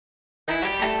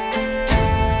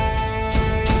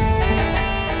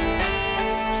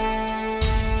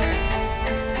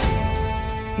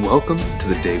welcome to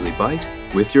the Daily Bite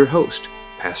with your host,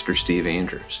 Pastor Steve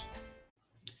Andrews.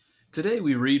 Today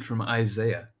we read from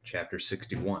Isaiah chapter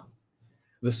 61.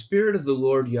 The Spirit of the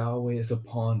Lord Yahweh is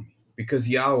upon me, because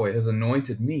Yahweh has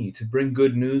anointed me to bring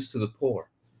good news to the poor.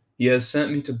 He has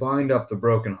sent me to bind up the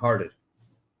brokenhearted,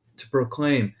 to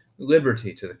proclaim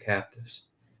liberty to the captives,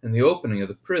 and the opening of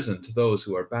the prison to those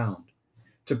who are bound,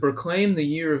 to proclaim the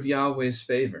year of Yahweh's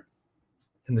favor,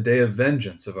 and the day of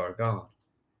vengeance of our God,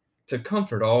 to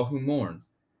comfort all who mourn,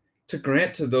 to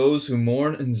grant to those who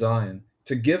mourn in Zion,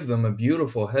 to give them a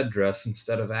beautiful headdress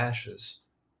instead of ashes,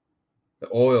 the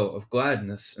oil of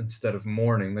gladness instead of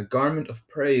mourning, the garment of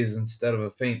praise instead of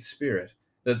a faint spirit,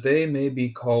 that they may be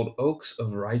called oaks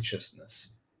of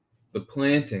righteousness, the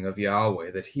planting of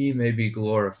Yahweh, that he may be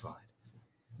glorified.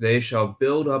 They shall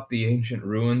build up the ancient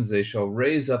ruins, they shall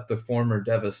raise up the former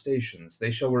devastations,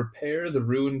 they shall repair the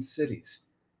ruined cities,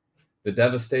 the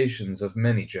devastations of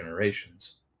many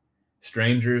generations.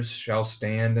 Strangers shall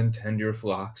stand and tend your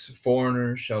flocks,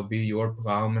 foreigners shall be your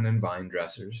plowmen and vine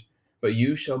dressers, but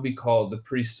you shall be called the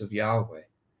priests of Yahweh.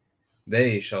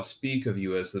 They shall speak of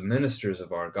you as the ministers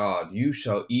of our God. You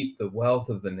shall eat the wealth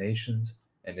of the nations,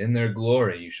 and in their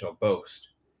glory you shall boast.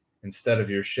 Instead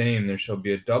of your shame there shall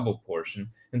be a double portion,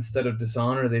 instead of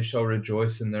dishonor they shall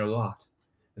rejoice in their lot.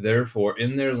 Therefore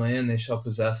in their land they shall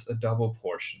possess a double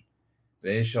portion.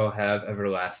 They shall have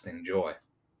everlasting joy.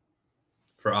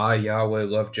 For I, Yahweh,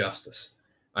 love justice.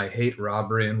 I hate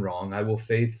robbery and wrong. I will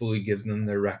faithfully give them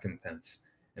their recompense,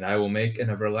 and I will make an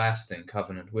everlasting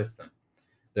covenant with them.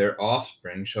 Their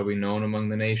offspring shall be known among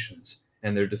the nations,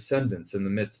 and their descendants in the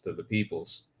midst of the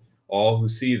peoples. All who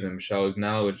see them shall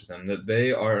acknowledge them, that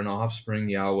they are an offspring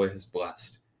Yahweh has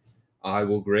blessed. I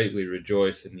will greatly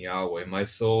rejoice in Yahweh. My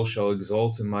soul shall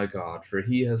exult in my God, for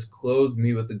he has clothed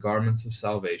me with the garments of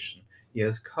salvation. He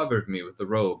has covered me with the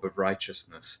robe of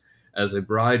righteousness. As a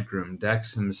bridegroom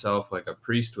decks himself like a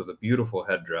priest with a beautiful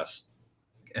headdress,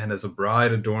 and as a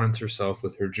bride adorns herself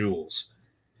with her jewels.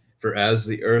 For as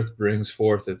the earth brings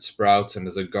forth its sprouts, and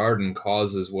as a garden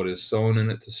causes what is sown in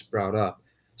it to sprout up,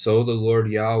 so the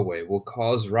Lord Yahweh will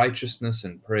cause righteousness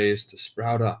and praise to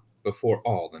sprout up before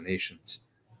all the nations.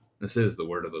 This is the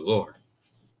word of the Lord.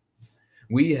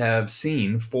 We have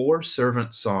seen 4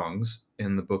 servant songs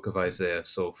in the book of Isaiah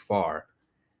so far.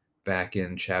 Back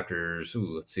in chapters,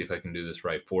 let's see if I can do this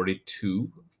right,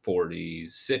 42,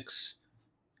 46,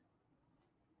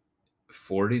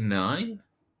 49,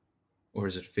 or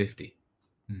is it 50?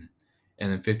 And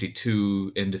then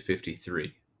 52 into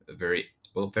 53,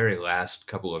 very last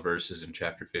couple of verses in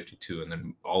chapter 52, and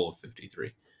then all of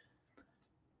 53.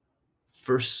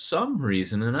 For some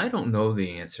reason, and I don't know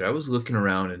the answer, I was looking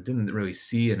around and didn't really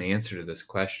see an answer to this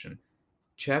question.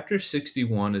 Chapter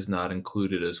 61 is not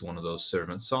included as one of those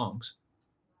servant songs.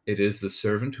 It is the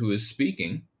servant who is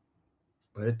speaking,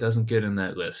 but it doesn't get in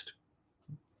that list.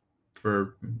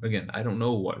 For, again, I don't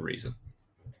know what reason.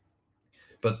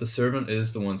 But the servant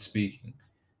is the one speaking.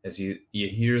 As you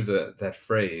hear that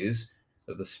phrase,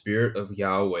 that the Spirit of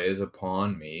Yahweh is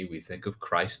upon me, we think of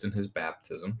Christ and his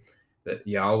baptism, that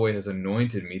Yahweh has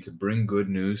anointed me to bring good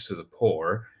news to the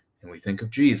poor, and we think of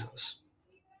Jesus.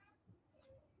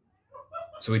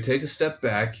 So we take a step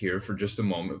back here for just a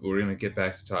moment. We're going to get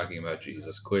back to talking about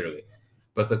Jesus, clearly.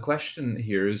 But the question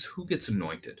here is, who gets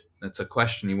anointed? That's a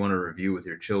question you want to review with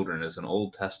your children as an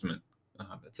Old Testament.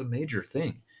 It's a major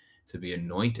thing to be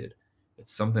anointed.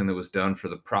 It's something that was done for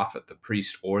the prophet, the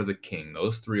priest, or the king,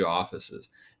 those 3 offices.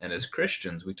 And as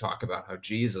Christians, we talk about how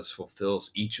Jesus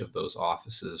fulfills each of those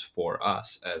offices for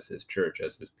us as his church,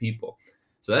 as his people.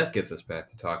 So that gets us back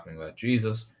to talking about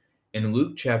Jesus. In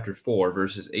Luke chapter 4,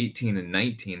 verses 18 and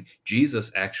 19, Jesus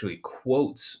actually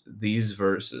quotes these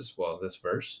verses. Well, this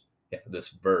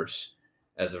verse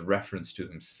as a reference to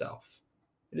himself.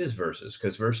 It is verses,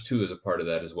 because verse 2 is a part of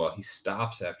that as well. He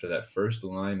stops after that first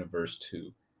line of verse 2.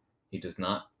 He does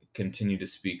not continue to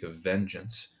speak of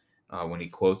vengeance when he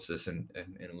quotes this in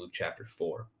Luke chapter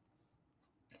 4.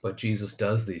 But Jesus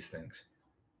does these things.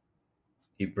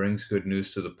 He brings good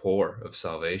news to the poor of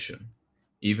salvation.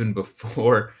 Even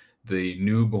before the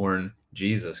newborn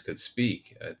Jesus could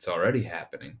speak, it's already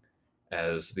happening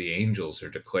as the angels are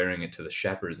declaring it to the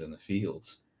shepherds in the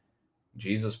fields.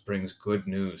 Jesus brings good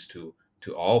news to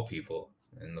all people,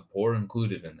 and the poor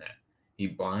included in that. He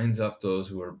binds up those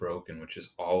who are broken, which is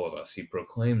all of us. He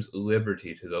proclaims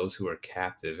liberty to those who are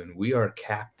captive, and we are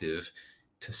captive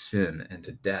to sin and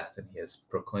to death, and he has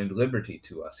proclaimed liberty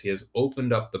to us. He has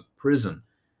opened up the prison.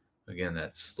 Again,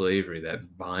 that slavery,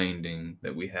 that binding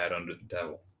that we had under the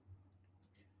devil.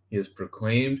 He has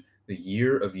proclaimed the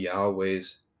year of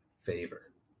Yahweh's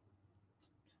favor.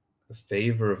 The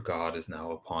favor of God is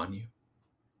now upon you.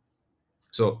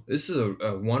 So this is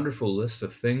a wonderful list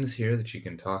of things here that you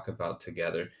can talk about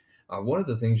together. One of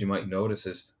the things you might notice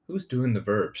is who's doing the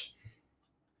verbs.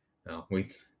 Now,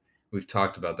 we've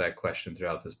talked about that question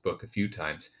throughout this book a few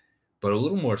times, but a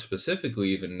little more specifically,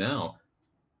 even now,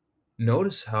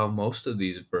 notice how most of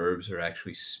these verbs are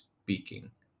actually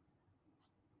speaking.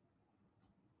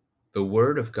 The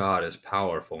Word of God is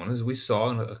powerful, and as we saw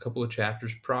in a couple of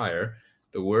chapters prior,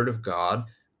 the Word of God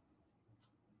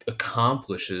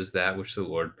accomplishes that which the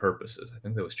Lord purposes. I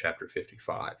think that was chapter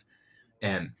 55.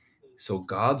 And so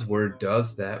God's word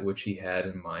does that which he had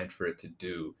in mind for it to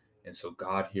do. And so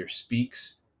God here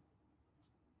speaks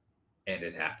and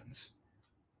it happens.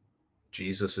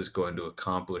 Jesus is going to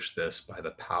accomplish this by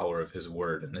the power of his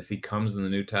word. And as he comes in the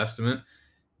New Testament,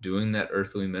 doing that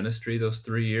earthly ministry those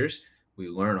 3 years, we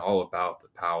learn all about the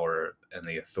power and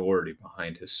the authority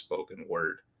behind his spoken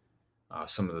word.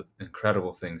 Some of the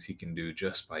incredible things he can do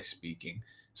just by speaking.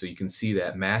 So you can see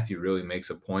that Matthew really makes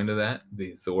a point of that,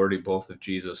 the authority both of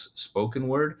Jesus' spoken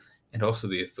word and also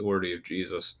the authority of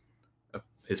Jesus,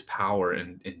 his power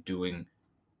in doing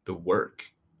the work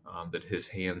that his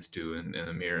hands do in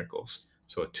the miracles.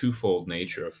 So a twofold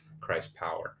nature of Christ's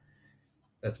power.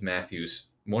 That's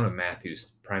one of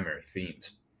Matthew's primary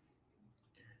themes.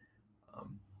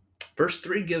 Verse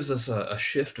 3 gives us a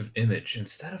shift of image.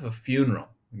 Instead of a funeral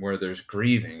where there's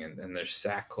grieving and there's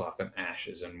sackcloth and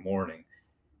ashes and mourning,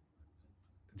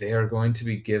 they are going to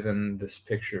be given this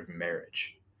picture of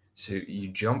marriage. So you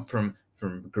jump from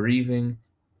grieving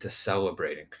to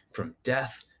celebrating, from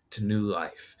death to new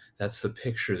life. That's the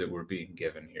picture that we're being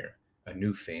given here, a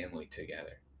new family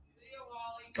together.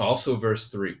 Also, verse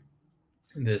 3,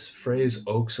 this phrase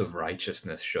oaks of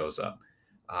righteousness shows up.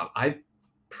 I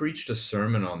preached a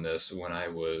sermon on this when I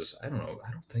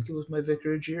don't think it was my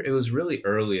vicarage year. It was really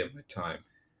early in my time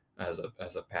as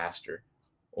a pastor,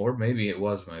 or maybe it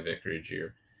was my vicarage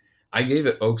year. I gave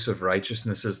it Oaks of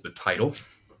Righteousness as the title,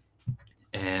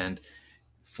 and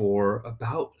for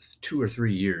about 2 or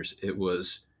 3 years, it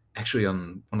was actually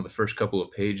on one of the first couple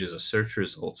of pages of search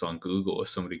results on Google if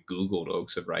somebody Googled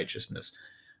Oaks of Righteousness.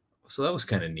 So that was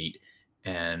kind of neat,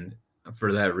 and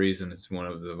for that reason, it's one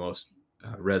of the most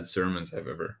read sermons I've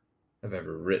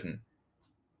ever written.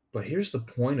 But here's the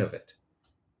point of it: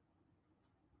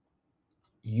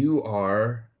 you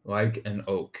are like an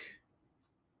oak.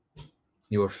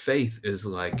 Your faith is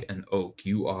like an oak.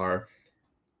 You are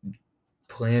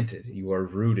planted, you are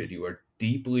rooted, you are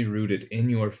deeply rooted in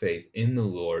your faith in the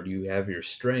Lord. You have your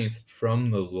strength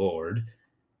from the Lord,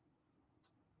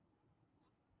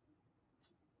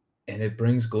 and it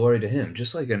brings glory to him,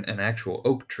 just like an actual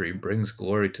oak tree brings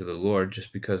glory to the Lord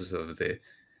just because of the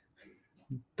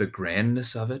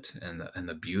grandness of it and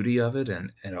the beauty of it,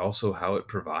 and also how it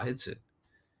provides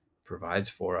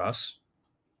for us.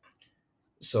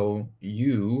 So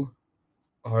you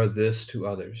are this to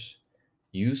others.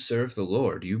 You serve the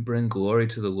Lord. You bring glory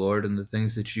to the Lord in the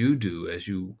things that you do as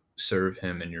you serve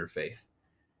him in your faith.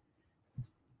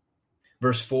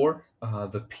 Verse 4,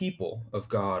 the people of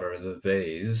God, or the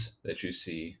theys that you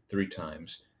see 3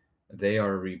 times, they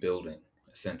are rebuilding,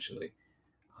 essentially.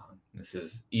 This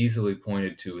is easily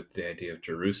pointed to with the idea of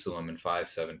Jerusalem in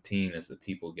 517 as the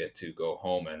people get to go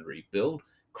home and rebuild.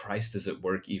 Christ is at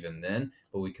work even then,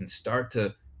 but we can start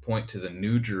to point to the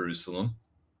new Jerusalem,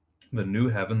 the new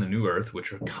heaven, the new earth,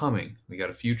 which are coming. We got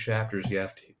a few chapters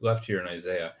left here in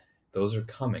Isaiah. Those are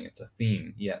coming. It's a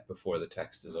theme yet before the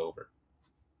text is over.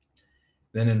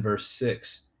 Then in verse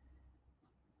 6,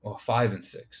 5 and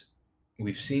 6,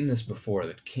 we've seen this before,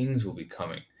 that kings will be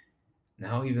coming.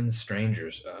 Now even the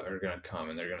strangers are going to come,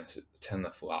 and they're going to tend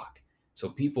the flock. So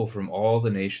people from all the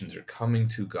nations are coming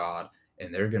to God,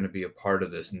 and they're going to be a part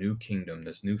of this new kingdom,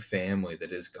 this new family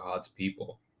that is God's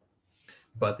people.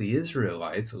 But the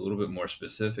Israelites, a little bit more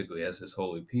specifically as his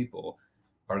holy people,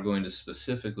 are going to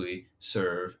specifically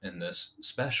serve in this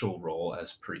special role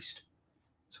as priest.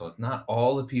 So it's not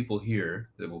all the people here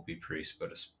that will be priests,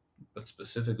 but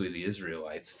specifically the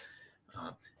Israelites.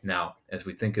 Now, as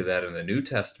we think of that in the New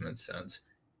Testament sense,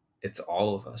 it's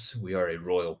all of us. We are a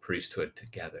royal priesthood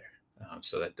together.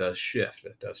 So that does shift,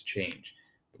 that does change.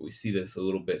 But we see this a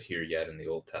little bit here yet in the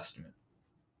Old Testament.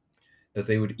 That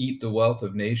they would eat the wealth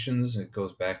of nations. It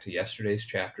goes back to yesterday's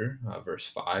chapter, verse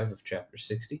 5 of chapter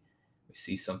 60. We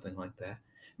see something like that.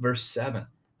 Verse 7,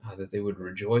 that they would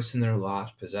rejoice in their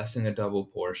lot, possessing a double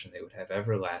portion. They would have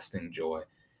everlasting joy.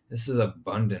 This is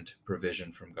abundant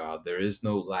provision from God. There is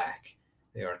no lack.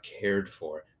 They are cared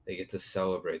for. They get to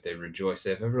celebrate. They rejoice.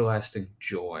 They have everlasting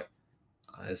joy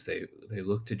as they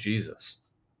look to Jesus,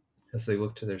 as they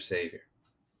look to their Savior.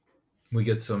 We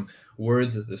get some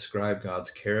words that describe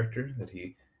God's character, that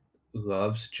he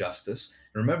loves justice.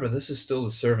 Remember, this is still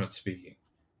the servant speaking.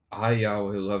 I,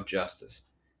 Yahweh, love justice.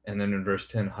 And then in verse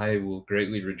 10, I will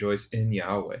greatly rejoice in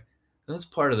Yahweh. And that's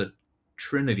part of the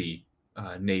Trinity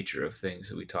nature of things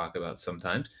that we talk about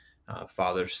sometimes.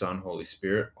 Father, Son, Holy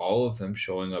Spirit, all of them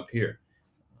showing up here.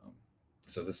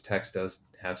 So this text does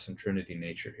have some Trinity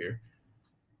nature here.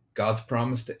 God's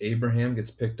promise to Abraham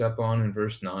gets picked up on in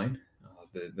verse 9,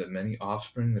 the many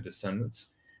offspring, the descendants.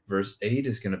 Verse 8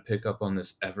 is going to pick up on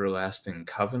this everlasting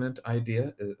covenant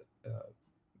idea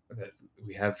that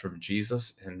we have from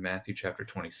Jesus in Matthew chapter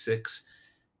 26,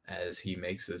 as he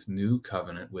makes this new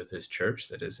covenant with his church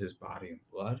that is his body and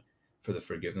blood for the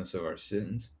forgiveness of our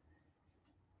sins.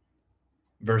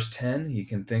 Verse 10, you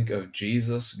can think of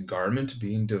Jesus' garment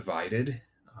being divided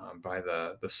by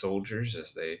the soldiers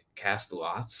as they cast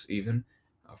lots, even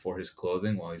for his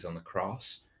clothing while he's on the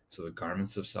cross. So the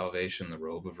garments of salvation, the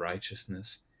robe of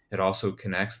righteousness. It also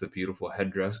connects the beautiful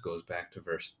headdress, goes back to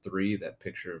verse 3, that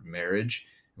picture of marriage.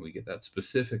 And we get that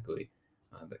specifically,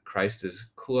 that Christ is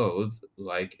clothed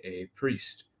like a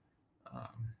priest.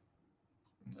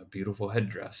 A beautiful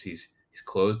headdress. He's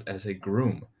clothed as a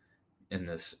groom in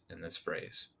this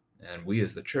phrase. And we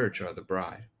as the church are the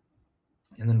bride.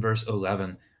 And then verse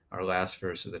 11, our last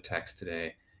verse of the text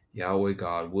today, Yahweh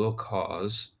God will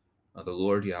cause, the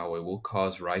Lord Yahweh will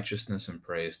cause righteousness and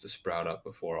praise to sprout up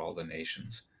before all the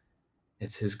nations.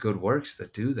 It's his good works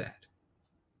that do that.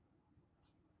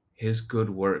 His good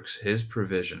works, his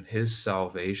provision, his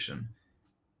salvation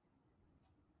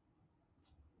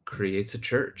creates a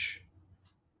church.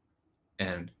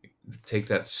 And take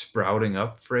that sprouting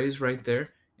up phrase right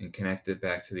there and connect it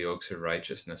back to the oaks of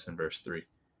righteousness in verse 3.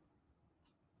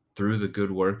 Through the good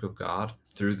work of God,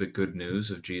 through the good news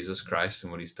of Jesus Christ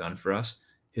and what he's done for us,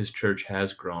 his church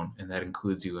has grown, and that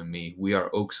includes you and me. We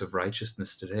are oaks of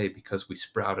righteousness today because we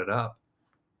sprouted up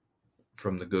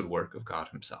from the good work of God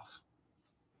himself.